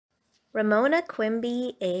Ramona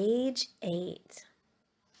Quimby, age 8.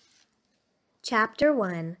 Chapter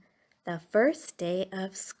 1, The First Day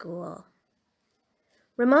of School.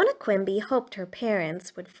 Ramona Quimby hoped her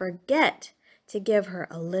parents would forget to give her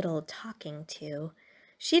a little talking to.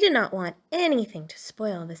 She did not want anything to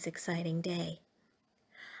spoil this exciting day.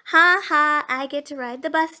 "Ha ha, I get to ride the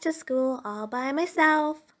bus to school all by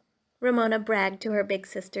myself," Ramona bragged to her big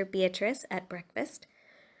sister Beatrice at breakfast.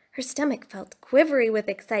 Her stomach felt quivery with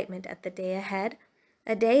excitement at the day ahead,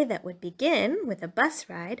 a day that would begin with a bus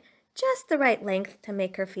ride, just the right length to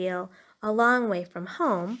make her feel a long way from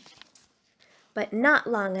home, but not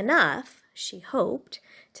long enough, she hoped,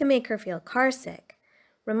 to make her feel carsick.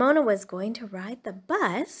 Ramona was going to ride the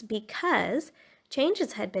bus because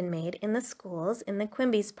changes had been made in the schools in the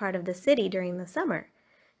Quimby's part of the city during the summer.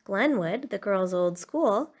 Glenwood, the girls' old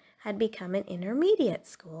school, had become an intermediate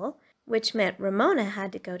school, which meant Ramona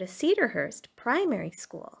had to go to Cedarhurst Primary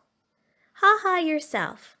School. "Ha ha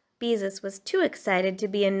yourself." Beezus was too excited to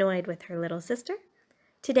be annoyed with her little sister.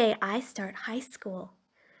 "Today I start high school."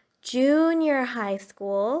 "Junior high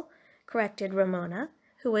school," corrected Ramona,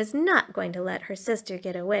 who was not going to let her sister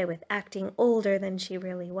get away with acting older than she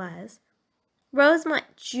really was.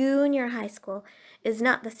 "Rosemont Junior High School is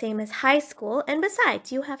not the same as high school, and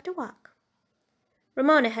besides, you have to walk."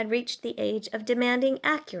 Ramona had reached the age of demanding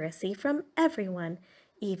accuracy from everyone,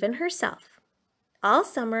 even herself. All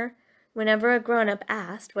summer, whenever a grown-up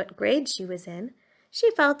asked what grade she was in, she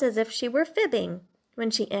felt as if she were fibbing when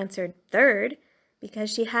she answered third, because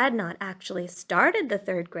she had not actually started the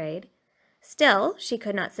third grade. Still, she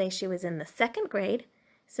could not say she was in the second grade,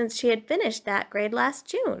 since she had finished that grade last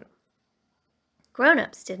June.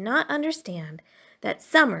 Grown-ups did not understand that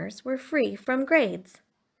summers were free from grades.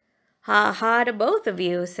 "Ha ha to both of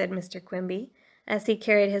you," said Mr. Quimby, as he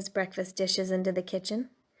carried his breakfast dishes into the kitchen.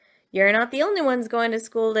 "You're not the only ones going to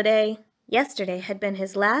school today." Yesterday had been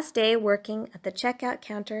his last day working at the checkout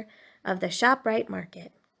counter of the ShopRite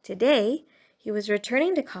market. Today, he was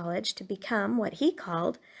returning to college to become what he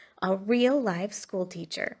called a real live school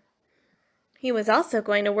teacher. He was also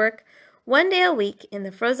going to work one day a week in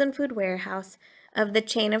the frozen food warehouse of the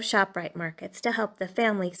chain of ShopRite markets to help the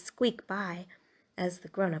family squeak by, as the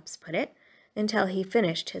grown-ups put it, until he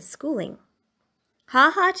finished his schooling.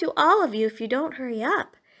 "Ha ha to all of you if you don't hurry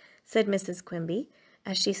up," said Mrs. Quimby,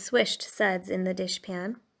 as she swished suds in the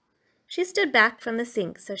dishpan. She stood back from the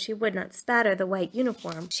sink so she would not spatter the white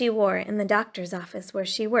uniform she wore in the doctor's office where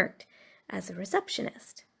she worked as a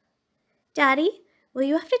receptionist. "Daddy, will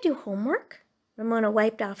you have to do homework?" Ramona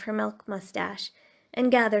wiped off her milk mustache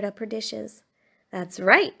and gathered up her dishes. "That's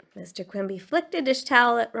right." Mr. Quimby flicked a dish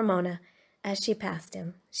towel at Ramona as she passed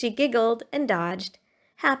him. She giggled and dodged,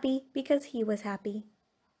 happy because he was happy.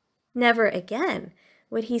 Never again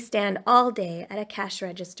would he stand all day at a cash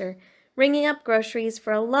register, ringing up groceries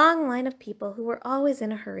for a long line of people who were always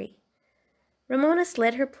in a hurry. Ramona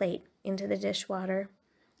slid her plate into the dishwater.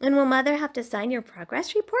 "And will Mother have to sign your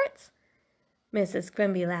progress reports?" Mrs.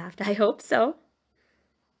 Quimby laughed. "I hope so."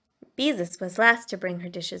 Beezus was last to bring her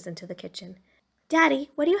dishes into the kitchen. "Daddy,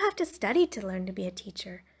 what do you have to study to learn to be a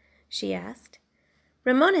teacher?" she asked.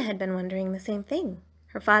 Ramona had been wondering the same thing.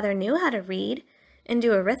 Her father knew how to read and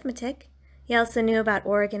do arithmetic. He also knew about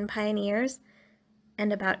Oregon pioneers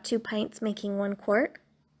and about 2 pints making 1 quart.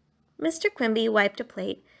 Mr. Quimby wiped a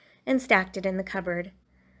plate and stacked it in the cupboard.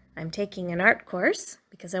 "I'm taking an art course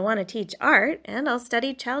because I want to teach art, and I'll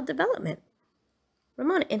study child development."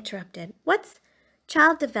 Ramona interrupted. "What's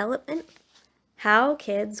child development?" "How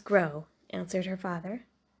kids grow," answered her father.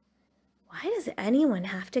 "Why does anyone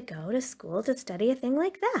have to go to school to study a thing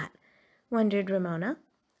like that?" wondered Ramona.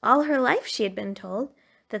 All her life she had been told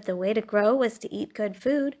that the way to grow was to eat good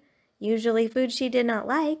food, usually food she did not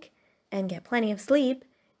like, and get plenty of sleep,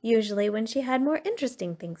 usually when she had more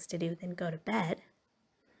interesting things to do than go to bed.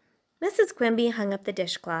 Mrs. Quimby hung up the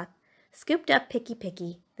dishcloth, scooped up Picky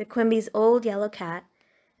Picky, the Quimby's old yellow cat,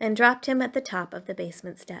 and dropped him at the top of the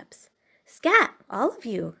basement steps. "Scat, all of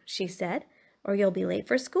you," she said, "or you'll be late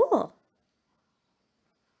for school."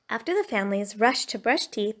 After the families rushed to brush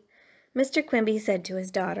teeth, Mr. Quimby said to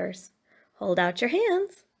his daughters, "Hold out your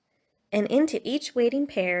hands." And into each waiting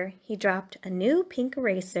pair he dropped a new pink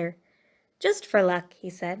eraser. "Just for luck," he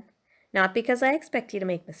said, "not because I expect you to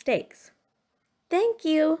make mistakes." "Thank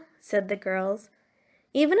you," said the girls.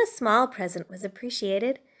 Even a small present was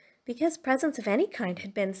appreciated, because presents of any kind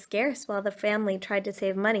had been scarce while the family tried to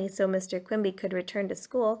save money so Mr. Quimby could return to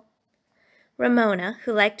school. Ramona,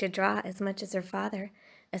 who liked to draw as much as her father,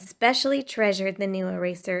 especially treasured the new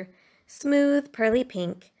eraser, smooth, pearly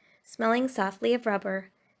pink, smelling softly of rubber,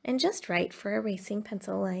 and just right for erasing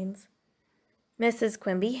pencil lines. Mrs.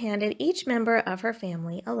 Quimby handed each member of her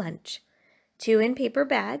family a lunch, 2 in paper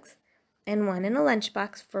bags and 1 in a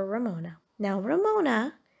lunchbox for Ramona. "Now,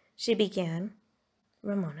 Ramona," she began.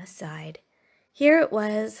 Ramona sighed. Here it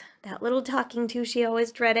was, that little talking to she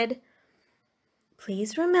always dreaded.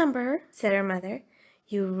 "Please remember," said her mother,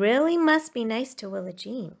 "you really must be nice to Willa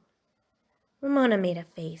Jean." Ramona made a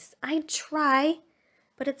face. "I'd try,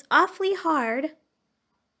 but it's awfully hard."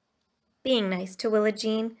 Being nice to Willa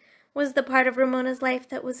Jean was the part of Ramona's life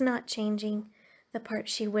that was not changing, the part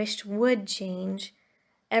she wished would change.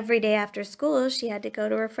 Every day after school, she had to go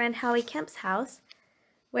to her friend Howie Kemp's house,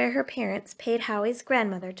 where her parents paid Howie's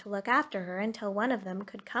grandmother to look after her until one of them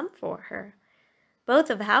could come for her. Both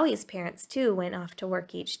of Howie's parents, too, went off to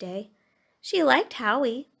work each day. She liked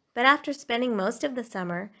Howie, but after spending most of the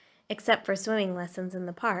summer, except for swimming lessons in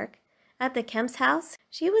the park, at the Kemp's house,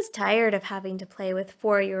 she was tired of having to play with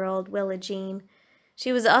 4-year-old Willa Jean.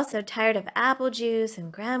 She was also tired of apple juice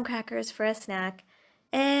and graham crackers for a snack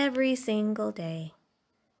every single day.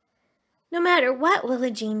 "No matter what Willa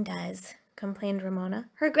Jean does," complained Ramona,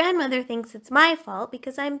 "her grandmother thinks it's my fault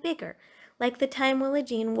because I'm bigger, like the time Willa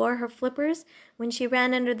Jean wore her flippers when she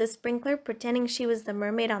ran under the sprinkler pretending she was the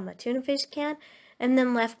mermaid on the tuna fish can and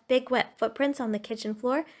then left big wet footprints on the kitchen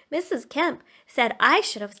floor. Mrs. Kemp said I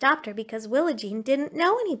should have stopped her because Willa Jean didn't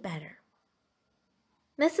know any better."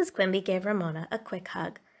 Mrs. Quimby gave Ramona a quick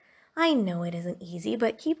hug. "I know it isn't easy,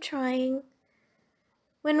 but keep trying."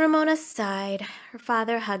 When Ramona sighed, her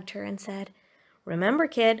father hugged her and said, "Remember,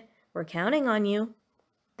 kid, we're counting on you."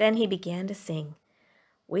 Then he began to sing,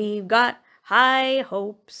 "We've got high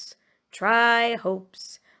hopes, try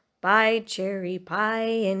hopes, buy cherry pie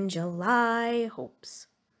in July hopes."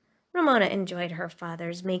 Ramona enjoyed her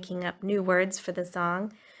father's making up new words for the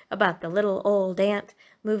song about the little old ant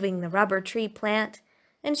moving the rubber tree plant,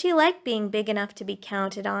 and she liked being big enough to be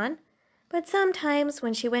counted on. But sometimes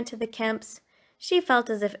when she went to the Kemps, she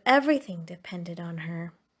felt as if everything depended on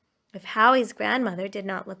her. If Howie's grandmother did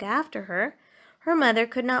not look after her, her mother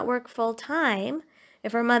could not work full-time.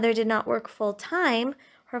 If her mother did not work full-time,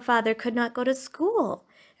 her father could not go to school.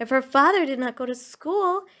 If her father did not go to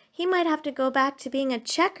school, he might have to go back to being a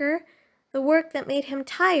checker, the work that made him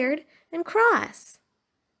tired and cross.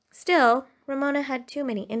 Still, Ramona had too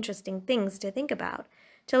many interesting things to think about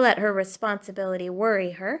to let her responsibility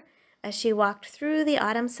worry her as she walked through the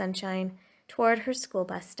autumn sunshine toward her school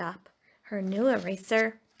bus stop, her new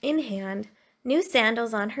eraser in hand, new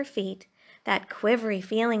sandals on her feet, that quivery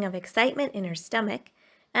feeling of excitement in her stomach,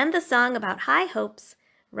 and the song about high hopes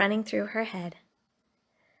running through her head.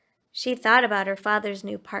 She thought about her father's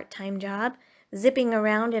new part-time job, zipping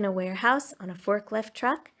around in a warehouse on a forklift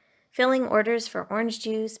truck, filling orders for orange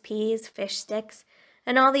juice, peas, fish sticks,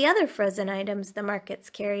 and all the other frozen items the markets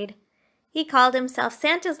carried. He called himself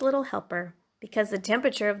Santa's little helper because the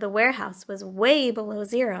temperature of the warehouse was way below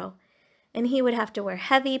 0, and he would have to wear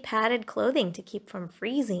heavy, padded clothing to keep from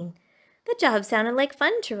freezing. The job sounded like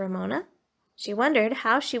fun to Ramona. She wondered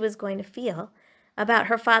how she was going to feel about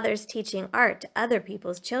her father's teaching art to other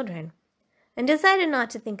people's children, and decided not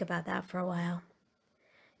to think about that for a while.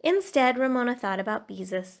 Instead, Ramona thought about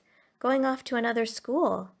Beezus going off to another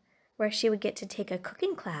school, where she would get to take a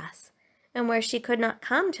cooking class, and where she could not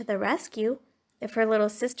come to the rescue if her little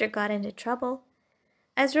sister got into trouble.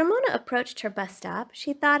 As Ramona approached her bus stop,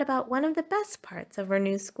 she thought about one of the best parts of her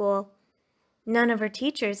new school. None of her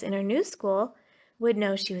teachers in her new school would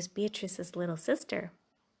know she was Beatrice's little sister.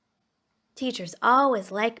 Teachers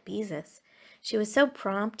always liked Beezus. She was so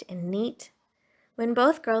prompt and neat. When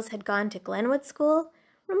both girls had gone to Glenwood School,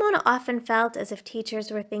 Ramona often felt as if teachers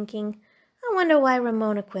were thinking, "I wonder why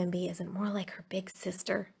Ramona Quimby isn't more like her big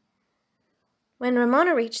sister." When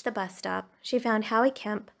Ramona reached the bus stop, she found Howie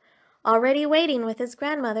Kemp already waiting with his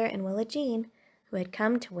grandmother and Willa Jean, who had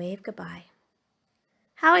come to wave goodbye.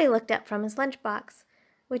 Howie looked up from his lunchbox,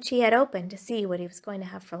 which he had opened to see what he was going to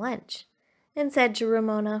have for lunch, and said to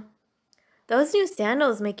Ramona, "Those new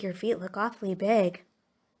sandals make your feet look awfully big."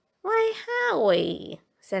 "Why, Howie,"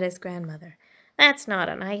 said his grandmother, "that's not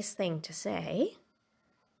a nice thing to say."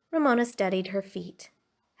 Ramona studied her feet.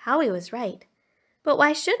 Howie was right. But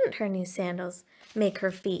why shouldn't her new sandals make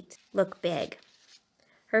her feet look big?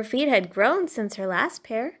 Her feet had grown since her last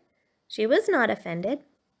pair. She was not offended.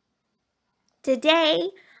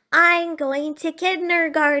 "Today, I'm going to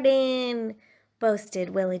kindergarten,"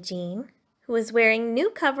 boasted Willa Jean, who was wearing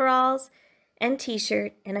new coveralls and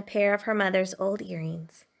t-shirt and a pair of her mother's old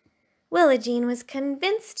earrings. Willa Jean was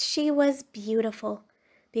convinced she was beautiful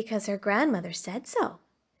because her grandmother said so.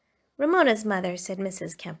 Ramona's mother said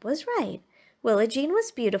Mrs. Kemp was right. Willa Jean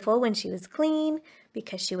was beautiful when she was clean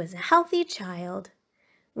because she was a healthy child.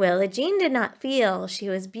 Willa Jean did not feel she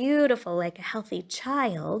was beautiful like a healthy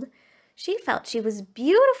child. She felt she was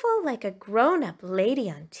beautiful like a grown-up lady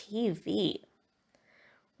on TV.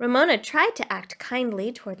 Ramona tried to act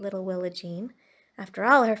kindly toward little Willa Jean. After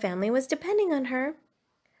all, her family was depending on her.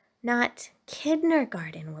 "Not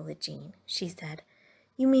kindergarten, Willa Jean," she said.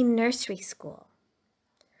 "You mean nursery school."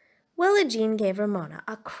 Willa Jean gave Ramona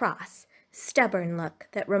a cross, stubborn look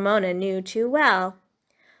that Ramona knew too well.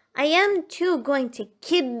 "I am too going to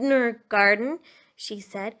kindergarten," she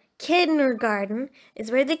said. "Kindergarten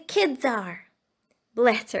is where the kids are."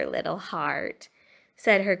 "Bless her little heart,"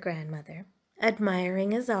 said her grandmother,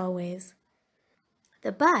 admiring as always.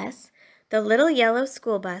 The bus, the little yellow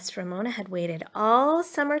school bus Ramona had waited all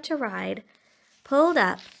summer to ride, pulled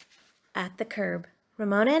up at the curb.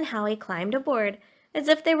 Ramona and Howie climbed aboard as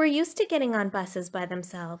if they were used to getting on buses by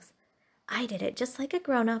themselves. "I did it just like a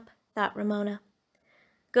grown-up," thought Ramona.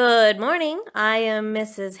 "Good morning. I am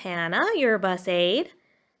Mrs. Hannah, your bus aide,"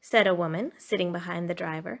 said a woman sitting behind the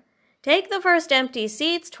driver. "Take the first empty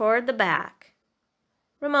seats toward the back."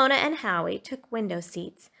 Ramona and Howie took window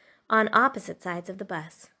seats on opposite sides of the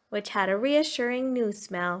bus, which had a reassuring new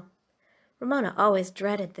smell. Ramona always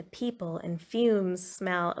dreaded the people and fumes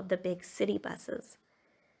smell of the big city buses.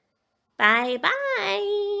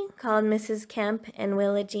 "Bye-bye," called Mrs. Kemp and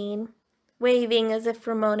Willa Jean, waving as if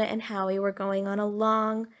Ramona and Howie were going on a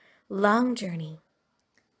long, long journey.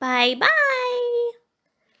 "Bye-bye."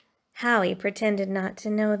 Howie pretended not to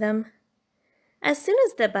know them. As soon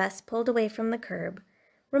as the bus pulled away from the curb,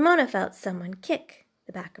 Ramona felt someone kick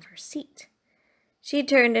the back of her seat. She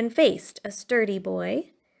turned and faced a sturdy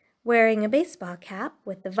boy, wearing a baseball cap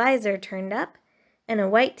with the visor turned up and a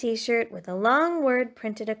white t-shirt with a long word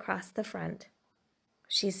printed across the front.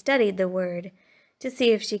 She studied the word to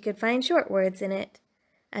see if she could find short words in it,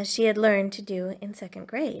 as she had learned to do in 2nd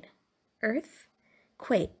grade. Earth,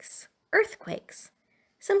 quakes, earthquakes,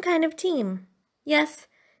 some kind of team. Yes,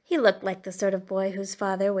 he looked like the sort of boy whose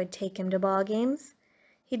father would take him to ball games.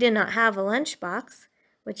 He did not have a lunchbox,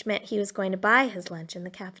 which meant he was going to buy his lunch in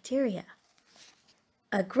the cafeteria.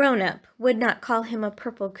 A grown-up would not call him a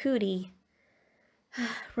purple cootie.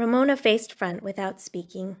 Ramona faced front without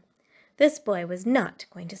speaking. This boy was not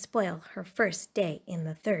going to spoil her first day in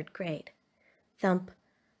the 3rd grade. Thump,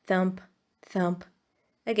 thump, thump,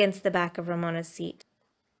 against the back of Ramona's seat.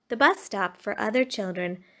 The bus stopped for other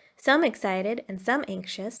children, some excited and some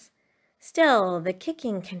anxious. Still, the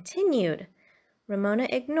kicking continued. Ramona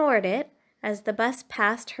ignored it as the bus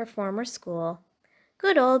passed her former school.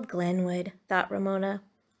 Good old Glenwood, thought Ramona,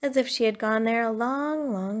 as if she had gone there a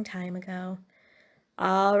long, long time ago.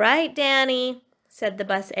 "All right, Danny," said the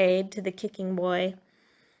bus aide to the kicking boy.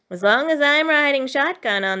 "As long as I'm riding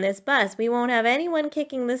shotgun on this bus, we won't have anyone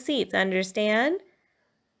kicking the seats, understand?"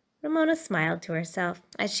 Ramona smiled to herself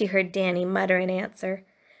as she heard Danny mutter in answer.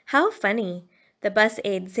 How funny, the bus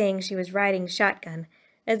aide saying she was riding shotgun,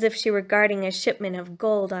 as if she were guarding a shipment of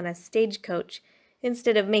gold on a stagecoach,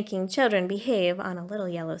 instead of making children behave on a little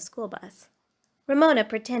yellow school bus. Ramona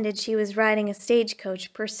pretended she was riding a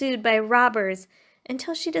stagecoach pursued by robbers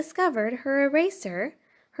until she discovered her eraser,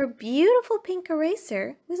 her beautiful pink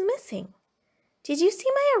eraser, was missing. "Did you see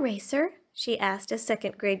my eraser?" she asked a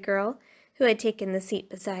 2nd grade girl who had taken the seat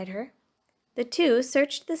beside her. The two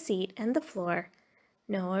searched the seat and the floor.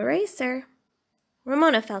 No eraser.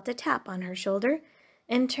 Ramona felt a tap on her shoulder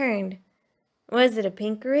and turned. "Was it a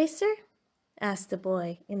pink eraser?" asked the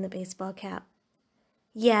boy in the baseball cap.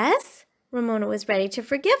 "Yes." Ramona was ready to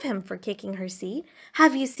forgive him for kicking her seat.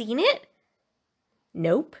 "Have you seen it?"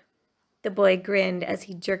 "Nope." The boy grinned as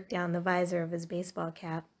he jerked down the visor of his baseball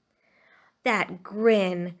cap. That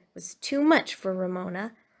grin was too much for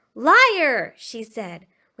Ramona. "Liar!" she said,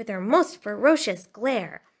 with her most ferocious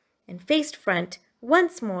glare, and faced front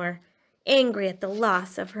once more, angry at the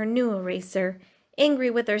loss of her new eraser, angry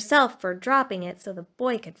with herself for dropping it so the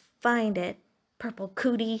boy could find it. Purple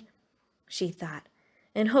cootie, she thought,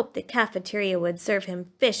 and hoped the cafeteria would serve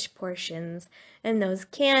him fish portions and those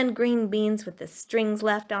canned green beans with the strings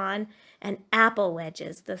left on, and apple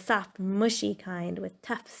wedges, the soft, mushy kind with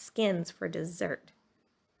tough skins for dessert.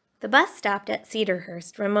 The bus stopped at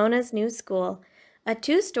Cedarhurst, Ramona's new school, a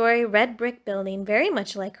 2-story red brick building very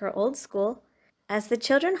much like her old school. As the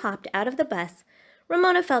children hopped out of the bus,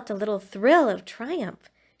 Ramona felt a little thrill of triumph.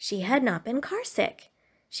 She had not been carsick.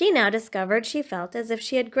 She now discovered she felt as if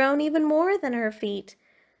she had grown even more than her feet.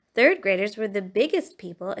 3rd graders were the biggest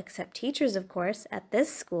people, except teachers, of course, at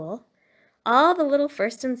this school. All the little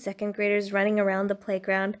 1st and 2nd graders running around the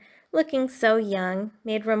playground, looking so young,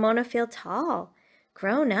 made Ramona feel tall,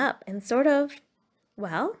 grown up, and sort of,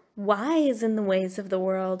 well, wise in the ways of the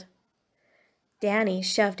world. Danny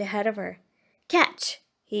shoved ahead of her. "Catch!"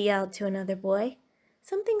 he yelled to another boy.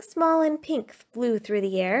 Something small and pink flew through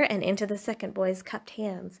the air and into the second boy's cupped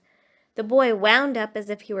hands. The boy wound up as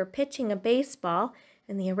if he were pitching a baseball,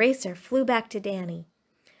 and the eraser flew back to Danny.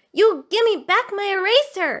 "You gimme back my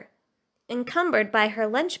eraser!" Encumbered by her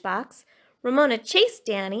lunchbox, Ramona chased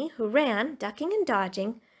Danny, who ran, ducking and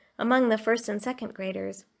dodging, among the first and second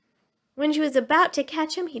graders. When she was about to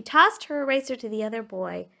catch him, he tossed her eraser to the other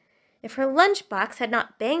boy. If her lunchbox had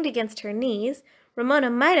not banged against her knees, Ramona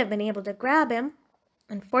might have been able to grab him.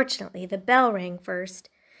 Unfortunately, the bell rang first.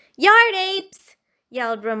 "Yard apes!"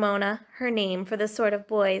 yelled Ramona, her name for the sort of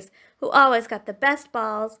boys who always got the best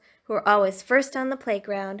balls, who were always first on the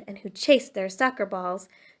playground, and who chased their soccer balls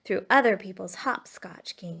through other people's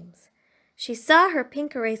hopscotch games. She saw her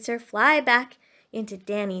pink eraser fly back into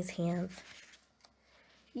Danny's hands.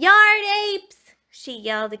 "Yard apes!" she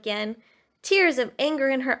yelled again, tears of anger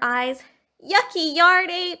in her eyes. "Yucky yard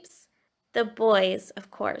apes!" The boys, of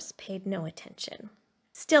course, paid no attention.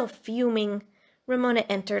 Still fuming, Ramona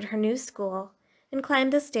entered her new school and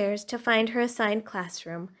climbed the stairs to find her assigned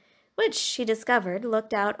classroom, which she discovered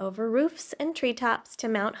looked out over roofs and treetops to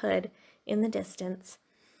Mount Hood in the distance.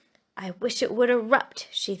 I wish it would erupt,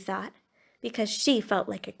 she thought, because she felt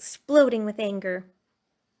like exploding with anger.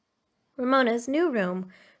 Ramona's new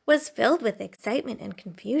room was filled with excitement and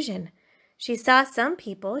confusion. She saw some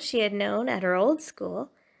people she had known at her old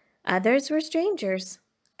school. Others were strangers.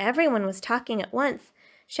 Everyone was talking at once,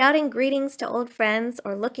 shouting greetings to old friends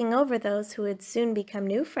or looking over those who would soon become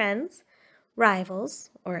new friends, rivals,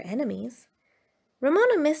 or enemies.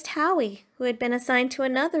 Ramona missed Howie, who had been assigned to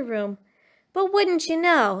another room. But wouldn't you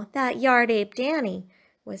know, that yard ape Danny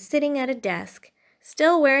was sitting at a desk,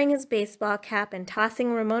 still wearing his baseball cap and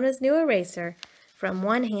tossing Ramona's new eraser from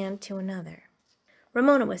one hand to another.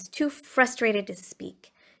 Ramona was too frustrated to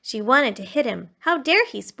speak. She wanted to hit him. How dare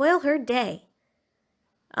he spoil her day?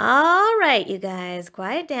 "All right, you guys,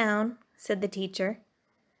 quiet down," said the teacher.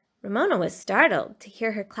 Ramona was startled to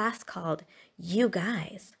hear her class called "you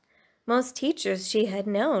guys." Most teachers she had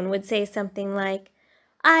known would say something like,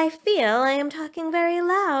 "I feel I am talking very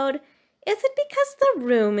loud. Is it because the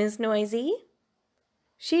room is noisy?"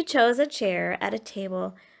 She chose a chair at a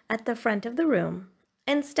table at the front of the room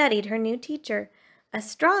and studied her new teacher, a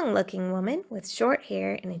strong-looking woman with short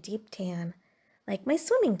hair and a deep tan. Like my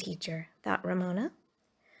swimming teacher, thought Ramona.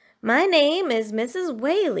 "My name is Mrs.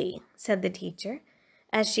 Whaley," said the teacher,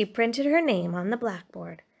 as she printed her name on the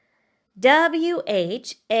blackboard. "W-H-A-L-E-Y.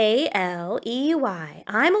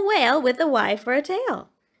 I'm a whale with a Y for a tail."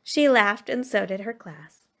 She laughed, and so did her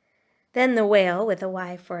class. Then the whale with a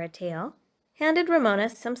Y for a tail handed Ramona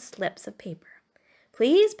some slips of paper.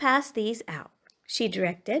 "Please pass these out," she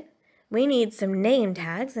directed. "We need some name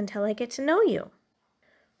tags until I get to know you."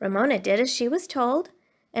 Ramona did as she was told,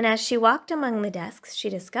 and as she walked among the desks, she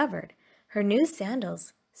discovered her new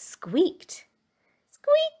sandals squeaked.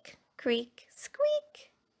 Squeak, creak,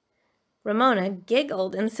 squeak. Ramona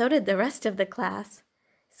giggled, and so did the rest of the class.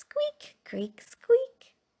 Squeak, creak,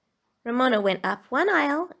 squeak. Ramona went up one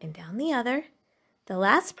aisle and down the other. The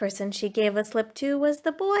last person she gave a slip to was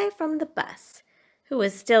the boy from the bus, who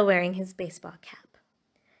was still wearing his baseball cap.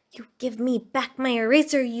 "You give me back my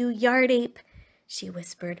eraser, you yard ape," she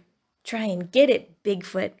whispered. "Try and get it,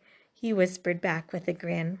 Bigfoot," he whispered back with a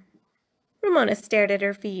grin. Ramona stared at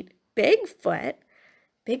her feet. Bigfoot?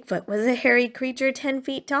 Bigfoot was a hairy creature 10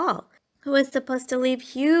 feet tall, who was supposed to leave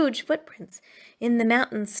huge footprints in the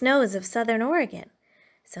mountain snows of southern Oregon.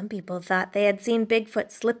 Some people thought they had seen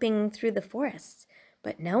Bigfoot slipping through the forests,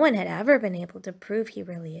 but no one had ever been able to prove he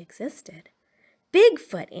really existed.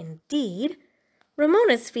 Bigfoot, indeed!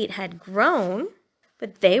 Ramona's feet had grown,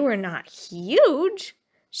 but they were not huge.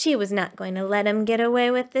 She was not going to let him get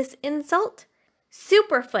away with this insult.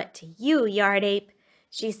 "Superfoot to you, yard ape,"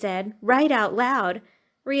 she said, right out loud,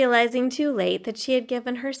 realizing too late that she had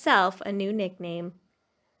given herself a new nickname.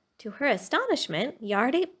 To her astonishment,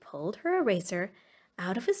 Yard Ape pulled her eraser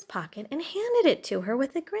out of his pocket and handed it to her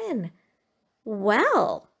with a grin.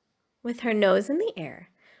 "Well!" With her nose in the air,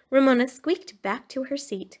 Ramona squeaked back to her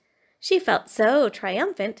seat. She felt so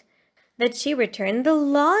triumphant that she returned the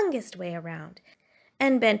longest way around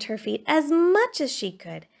and bent her feet as much as she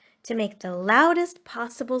could to make the loudest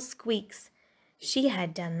possible squeaks. She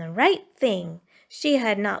had done the right thing. She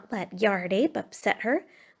had not let Yard Ape upset her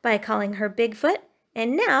by calling her Bigfoot,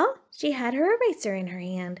 and now she had her eraser in her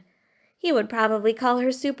hand. He would probably call her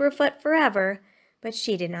Superfoot forever, but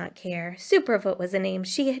she did not care. Superfoot was a name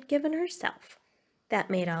she had given herself. That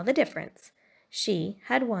made all the difference. She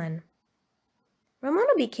had won.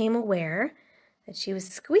 Ramona became aware that she was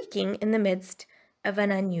squeaking in the midst of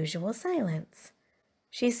an unusual silence.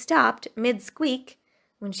 She stopped mid-squeak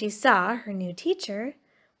when she saw her new teacher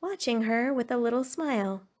watching her with a little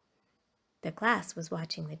smile. The class was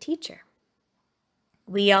watching the teacher.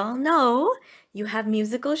 "We all know you have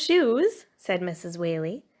musical shoes," said Mrs.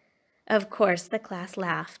 Whaley. Of course, the class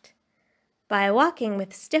laughed. By walking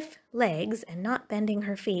with stiff legs and not bending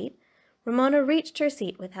her feet, Ramona reached her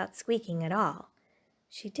seat without squeaking at all.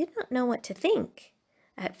 She did not know what to think.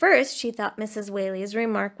 At first, she thought Mrs. Whaley's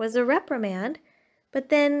remark was a reprimand, but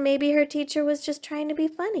then maybe her teacher was just trying to be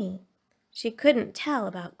funny. She couldn't tell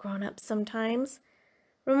about grown-ups sometimes.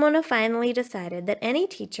 Ramona finally decided that any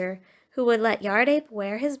teacher who would let Yard Ape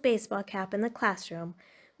wear his baseball cap in the classroom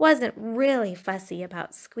wasn't really fussy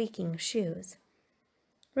about squeaking shoes.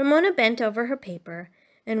 Ramona bent over her paper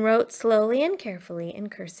and wrote slowly and carefully in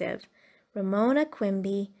cursive, "Ramona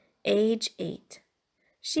Quimby, age 8.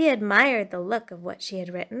 She admired the look of what she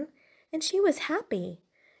had written, and she was happy.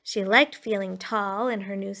 She liked feeling tall in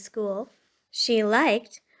her new school. She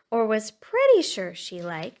liked, or was pretty sure she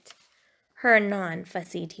liked, her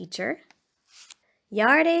non-fussy teacher.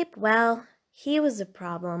 Yard Ape, well, he was a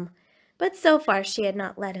problem, but so far she had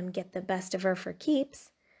not let him get the best of her for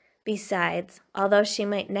keeps. Besides, although she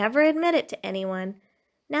might never admit it to anyone,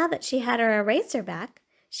 now that she had her eraser back,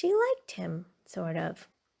 she liked him, sort of.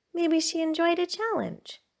 Maybe she enjoyed a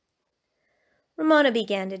challenge. Ramona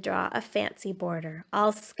began to draw a fancy border,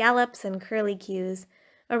 all scallops and curlicues,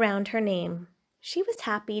 around her name. She was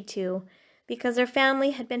happy, too, because her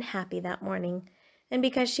family had been happy that morning, and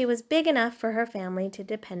because she was big enough for her family to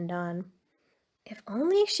depend on. If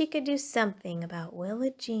only she could do something about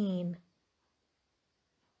Willa Jean.